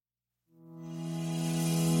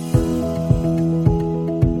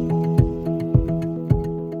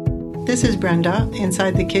This is Brenda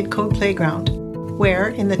inside the Kid Code Playground, where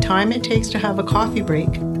in the time it takes to have a coffee break,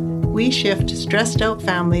 we shift stressed out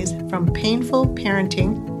families from painful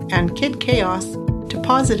parenting and kid chaos to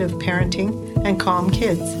positive parenting and calm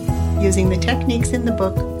kids, using the techniques in the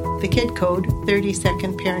book, The Kid Code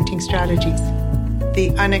 30-Second Parenting Strategies.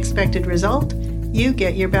 The unexpected result, you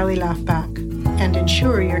get your belly laugh back and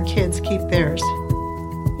ensure your kids keep theirs.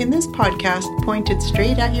 In this podcast, pointed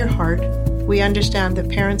straight at your heart, we understand that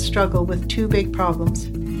parents struggle with two big problems: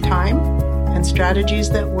 time and strategies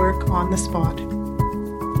that work on the spot.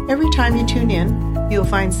 Every time you tune in, you'll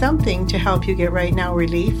find something to help you get right now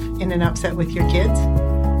relief in an upset with your kids,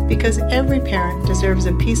 because every parent deserves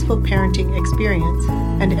a peaceful parenting experience,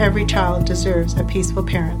 and every child deserves a peaceful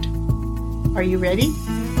parent. Are you ready?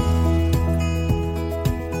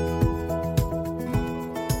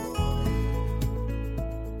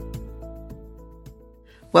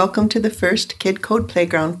 Welcome to the first Kid Code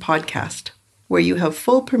Playground podcast, where you have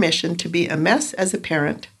full permission to be a mess as a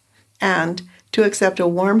parent and to accept a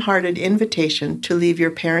warm-hearted invitation to leave your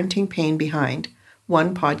parenting pain behind,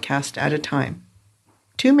 one podcast at a time.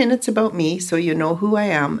 2 minutes about me so you know who I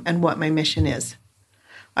am and what my mission is.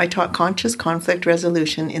 I taught conscious conflict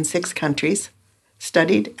resolution in 6 countries,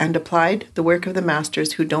 studied and applied the work of the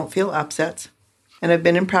masters who don't feel upsets, and I've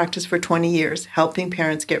been in practice for 20 years, helping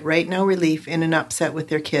parents get right now relief in an upset with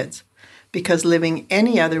their kids, because living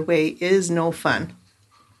any other way is no fun.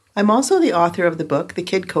 I'm also the author of the book, The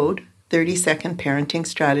Kid Code, 30-Second Parenting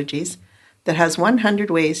Strategies, that has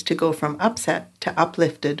 100 ways to go from upset to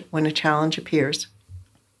uplifted when a challenge appears.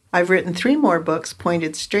 I've written 3 more books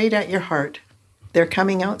pointed straight at your heart. They're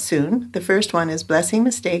coming out soon. The first one is Blessing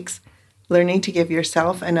Mistakes, Learning to Give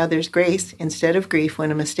Yourself and Others Grace Instead of Grief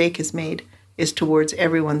When a Mistake is Made, is towards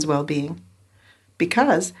everyone's well-being.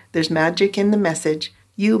 Because there's magic in the message,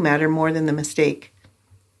 you matter more than the mistake.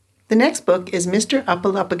 The next book is Mr.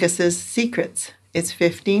 Uppalupagus's Secrets. It's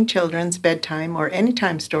 15 children's bedtime or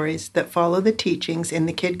anytime stories that follow the teachings in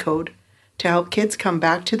the Kid Code to help kids come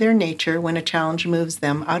back to their nature when a challenge moves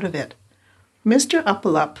them out of it. Mr.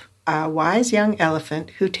 Uppaloop, a wise young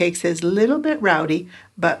elephant who takes his little bit rowdy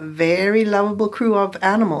but very lovable crew of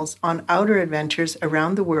animals on outer adventures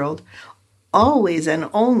around the world, always and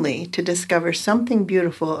only to discover something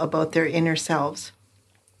beautiful about their inner selves.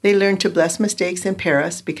 They learn to bless mistakes in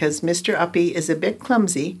Paris because Mr. Uppy is a bit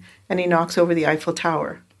clumsy and he knocks over the Eiffel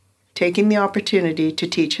Tower, taking the opportunity to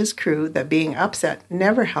teach his crew that being upset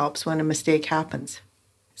never helps when a mistake happens.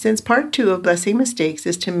 Since part 2 of Blessing Mistakes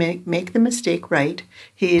is to make the mistake right,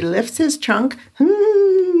 he lifts his trunk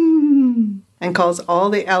and calls all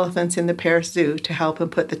the elephants in the Paris Zoo to help him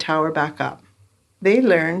put the tower back up. They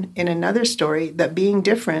learn in another story that being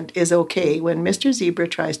different is okay when Mr. Zebra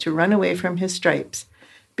tries to run away from his stripes,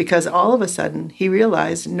 because all of a sudden he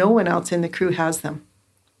realized no one else in the crew has them.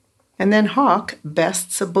 And then Hawk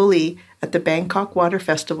bests a bully at the Bangkok Water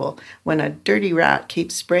Festival when a dirty rat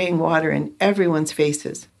keeps spraying water in everyone's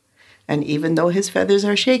faces. And even though his feathers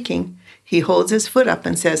are shaking, he holds his foot up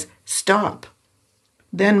and says, "Stop."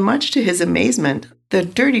 Then, much to his amazement, the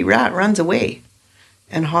dirty rat runs away.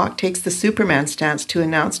 And Hawk takes the Superman stance to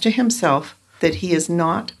announce to himself that he is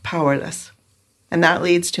not powerless. And that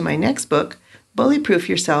leads to my next book, Bully-Proof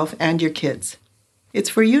Yourself and Your Kids. It's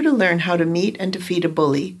for you to learn how to meet and defeat a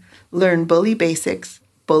bully, learn bully basics,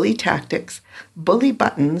 bully tactics, bully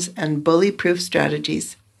buttons, and bully-proof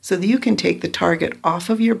strategies so that you can take the target off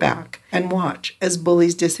of your back and watch as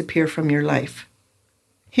bullies disappear from your life.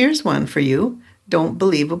 Here's one for you: don't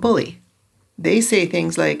believe a bully. They say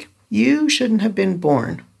things like, "You shouldn't have been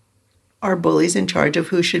born." Are bullies in charge of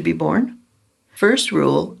who should be born? First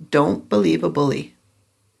rule, don't believe a bully.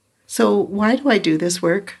 So why do I do this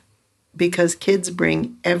work? Because kids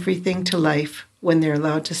bring everything to life when they're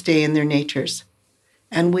allowed to stay in their natures.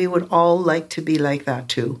 And we would all like to be like that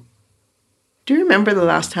too. Do you remember the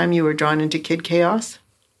last time you were drawn into kid chaos?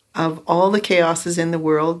 Of all the chaoses in the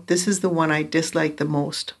world, this is the one I dislike the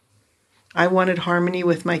most. I wanted harmony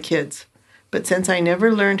with my kids. But since I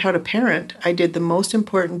never learned how to parent, I did the most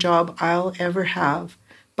important job I'll ever have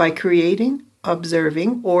by creating,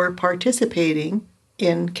 observing, or participating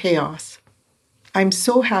in chaos. I'm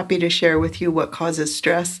so happy to share with you what causes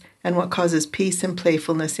stress and what causes peace and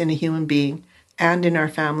playfulness in a human being and in our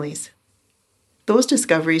families. Those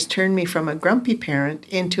discoveries turned me from a grumpy parent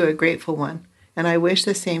into a grateful one, and I wish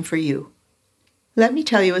the same for you. Let me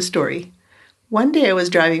tell you a story. One day I was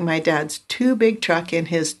driving my dad's too big truck in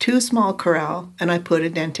his too small corral, and I put a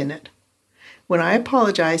dent in it. When I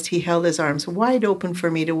apologized, he held his arms wide open for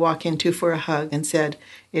me to walk into for a hug and said,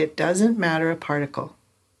 "It doesn't matter a particle."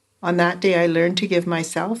 On that day, I learned to give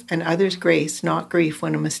myself and others grace, not grief,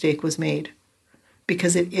 when a mistake was made.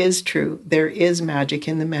 Because it is true, there is magic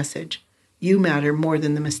in the message. You matter more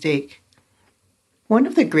than the mistake. One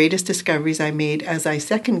of the greatest discoveries I made as I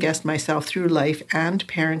second-guessed myself through life and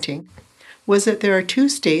parenting was that there are two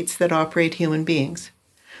states that operate human beings.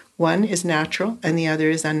 One is natural and the other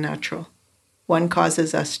is unnatural. One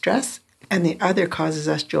causes us stress and the other causes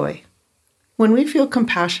us joy. When we feel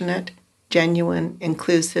compassionate, genuine,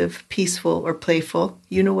 inclusive, peaceful, or playful,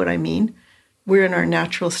 you know what I mean, we're in our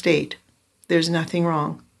natural state. There's nothing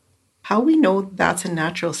wrong. How we know that's a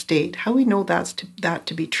natural state, how we know that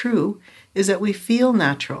to be true, is that we feel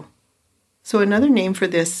natural. So another name for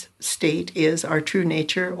this state is our true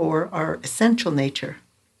nature or our essential nature.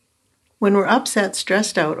 When we're upset,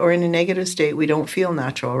 stressed out, or in a negative state, we don't feel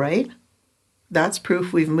natural, right? That's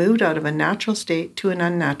proof we've moved out of a natural state to an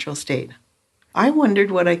unnatural state. I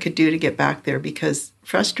wondered what I could do to get back there because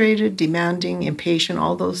frustrated, demanding, impatient,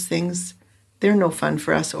 all those things, they're no fun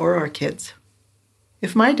for us or our kids.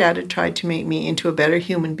 If my dad had tried to make me into a better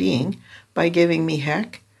human being by giving me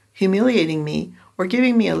heck, humiliating me, or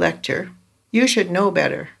giving me a lecture, you should know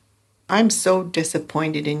better. I'm so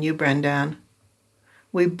disappointed in you, Brendan.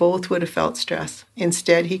 We both would have felt stress.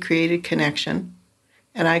 Instead, he created connection,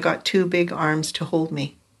 and I got two big arms to hold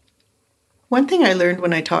me. One thing I learned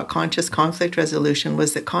when I taught conscious conflict resolution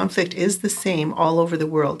was that conflict is the same all over the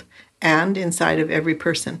world and inside of every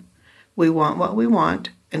person. We want what we want,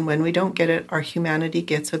 and when we don't get it, our humanity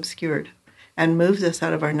gets obscured and moves us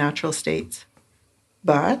out of our natural states.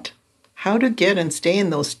 But how to get and stay in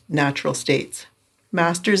those natural states?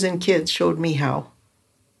 Masters and kids showed me how.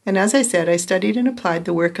 And as I said, I studied and applied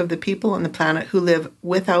the work of the people on the planet who live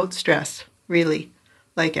without stress, really,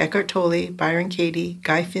 like Eckhart Tolle, Byron Katie,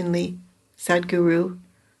 Guy Finley, Sadhguru,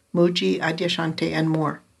 Mooji Adyashanti, and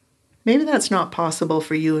more. Maybe that's not possible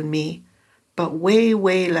for you and me, but way,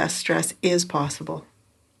 way less stress is possible.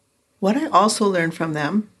 What I also learned from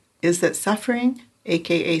them is that suffering,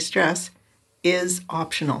 aka stress, is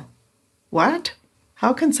optional. What?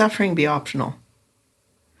 How can suffering be optional?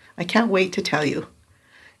 I can't wait to tell you.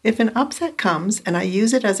 If an upset comes and I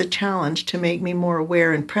use it as a challenge to make me more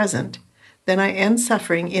aware and present, then I end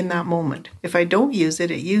suffering in that moment. If I don't use it,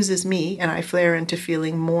 it uses me and I flare into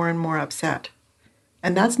feeling more and more upset.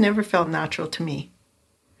 And that's never felt natural to me.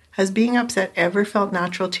 Has being upset ever felt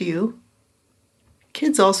natural to you?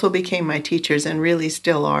 Kids also became my teachers and really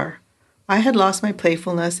still are. I had lost my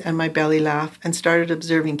playfulness and my belly laugh and started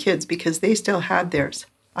observing kids because they still had theirs.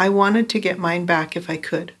 I wanted to get mine back if I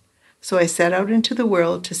could. So I set out into the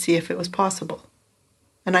world to see if it was possible.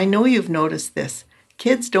 And I know you've noticed this.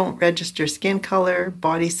 Kids don't register skin color,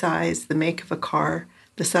 body size, the make of a car,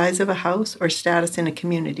 the size of a house, or status in a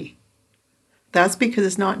community. That's because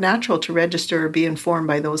it's not natural to register or be informed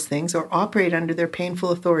by those things or operate under their painful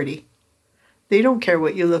authority. They don't care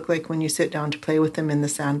what you look like when you sit down to play with them in the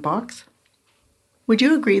sandbox. Would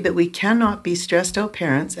you agree that we cannot be stressed out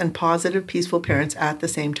parents and positive, peaceful parents at the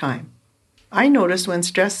same time? I notice when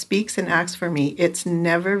stress speaks and acts for me, it's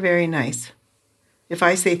never very nice. If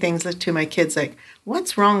I say things to my kids like,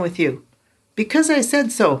 "What's wrong with you?" "Because I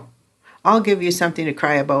said so." "I'll give you something to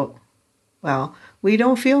cry about." Well, we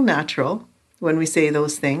don't feel natural when we say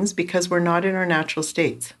those things because we're not in our natural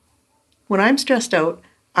states. When I'm stressed out,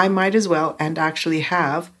 I might as well, and actually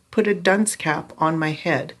have, put a dunce cap on my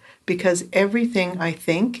head because everything I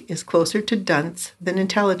think is closer to dunce than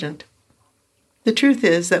intelligent. The truth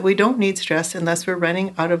is that we don't need stress unless we're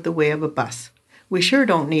running out of the way of a bus. We sure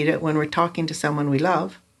don't need it when we're talking to someone we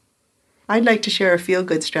love. I'd like to share a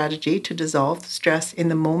feel-good strategy to dissolve stress in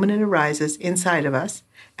the moment it arises inside of us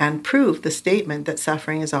and prove the statement that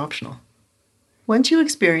suffering is optional. Once you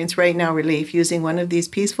experience right now relief using one of these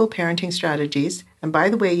peaceful parenting strategies, and by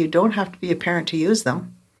the way, you don't have to be a parent to use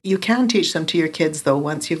them. You can teach them to your kids though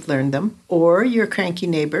once you've learned them, or your cranky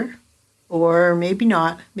neighbor, or maybe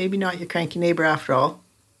not your cranky neighbor after all.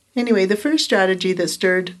 Anyway, the first strategy that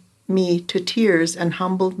stirred me to tears and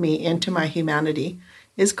humbled me into my humanity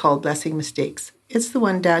is called blessing mistakes. It's the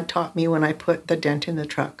one Dad taught me when I put the dent in the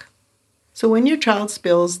truck. So when your child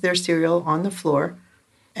spills their cereal on the floor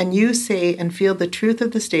and you say and feel the truth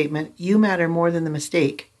of the statement, "You matter more than the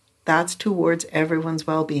mistake," that's towards everyone's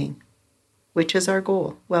well-being, which is our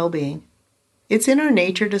goal, well-being. It's in our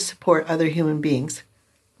nature to support other human beings.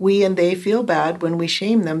 We and they feel bad when we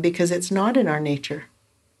shame them because it's not in our nature.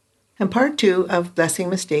 And part 2 of blessing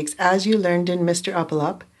mistakes, as you learned in Mr.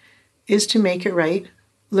 Uppaloob, is to make it right,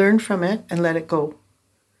 learn from it, and let it go.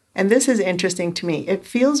 And this is interesting to me. It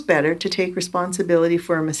feels better to take responsibility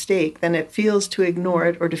for a mistake than it feels to ignore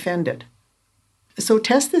it or defend it. So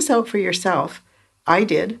test this out for yourself. I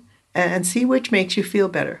did, and see which makes you feel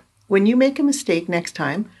better. When you make a mistake next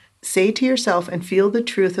time, say to yourself and feel the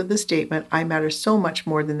truth of the statement, I matter so much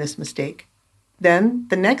more than this mistake. Then,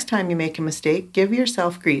 the next time you make a mistake, give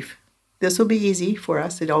yourself grief. This will be easy for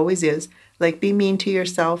us, it always is. Like, be mean to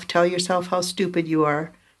yourself, tell yourself how stupid you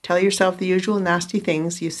are, tell yourself the usual nasty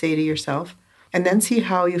things you say to yourself, and then see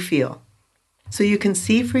how you feel. So you can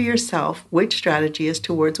see for yourself which strategy is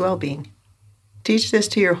towards well-being. Teach this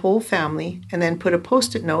to your whole family, and then put a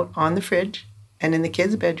post-it note on the fridge and in the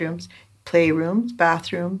kids' bedrooms, playrooms,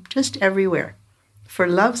 bathroom, just everywhere. For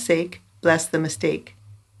love's sake, bless the mistake.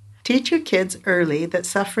 Teach your kids early that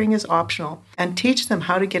suffering is optional and teach them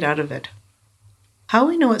how to get out of it. How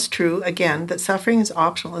we know it's true, again, that suffering is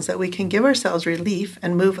optional is that we can give ourselves relief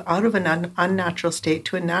and move out of an unnatural state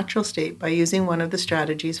to a natural state by using one of the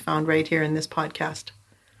strategies found right here in this podcast.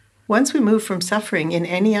 Once we move from suffering in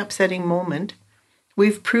any upsetting moment,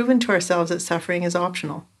 we've proven to ourselves that suffering is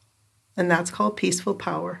optional. And that's called peaceful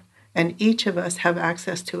power, and each of us have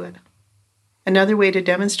access to it. Another way to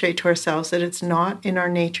demonstrate to ourselves that it's not in our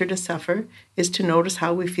nature to suffer is to notice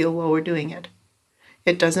how we feel while we're doing it.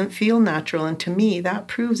 It doesn't feel natural, and to me, that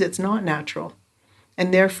proves it's not natural,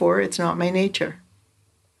 and therefore it's not my nature.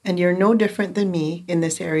 And you're no different than me in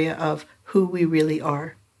this area of who we really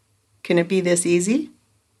are. Can it be this easy?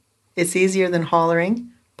 It's easier than hollering,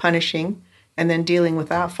 punishing, and then dealing with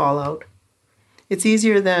that fallout. It's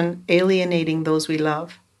easier than alienating those we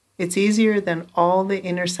love. It's easier than all the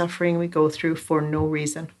inner suffering we go through for no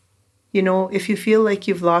reason. You know, if you feel like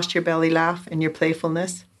you've lost your belly laugh and your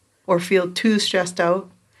playfulness, or feel too stressed out,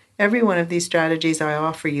 every one of these strategies I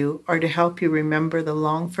offer you are to help you remember the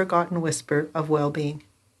long-forgotten whisper of well-being.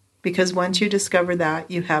 Because once you discover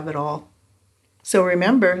that, you have it all. So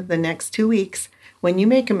remember, the next 2 weeks, when you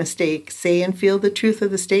make a mistake, say and feel the truth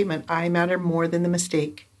of the statement, I matter more than the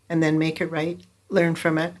mistake, and then make it right, learn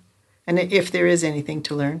from it, and if there is anything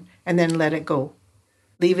to learn, and then let it go.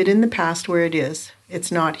 Leave it in the past where it is.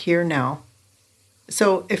 It's not here now.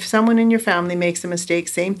 So if someone in your family makes a mistake,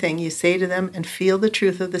 same thing, you say to them and feel the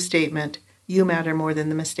truth of the statement, you matter more than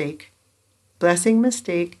the mistake. Blessing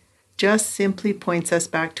mistake just simply points us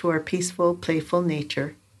back to our peaceful, playful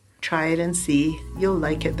nature. Try it and see. You'll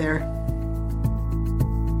like it there.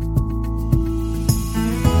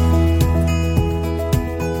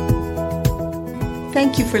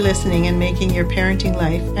 Thank you for listening and making your parenting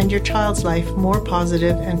life and your child's life more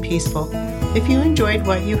positive and peaceful. If you enjoyed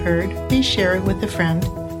what you heard, please share it with a friend.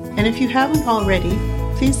 And if you haven't already,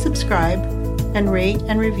 please subscribe and rate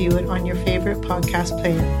and review it on your favorite podcast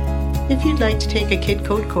player. If you'd like to take a Kid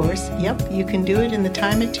Code course, you can do it in the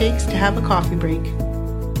time it takes to have a coffee break.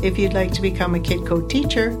 If you'd like to become a Kid Code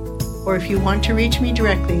teacher, or if you want to reach me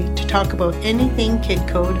directly to talk about anything Kid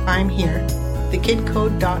Code, I'm here,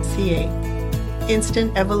 thekidcode.ca.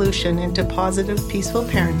 Instant evolution into positive, peaceful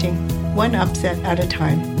parenting, one upset at a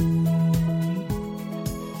time.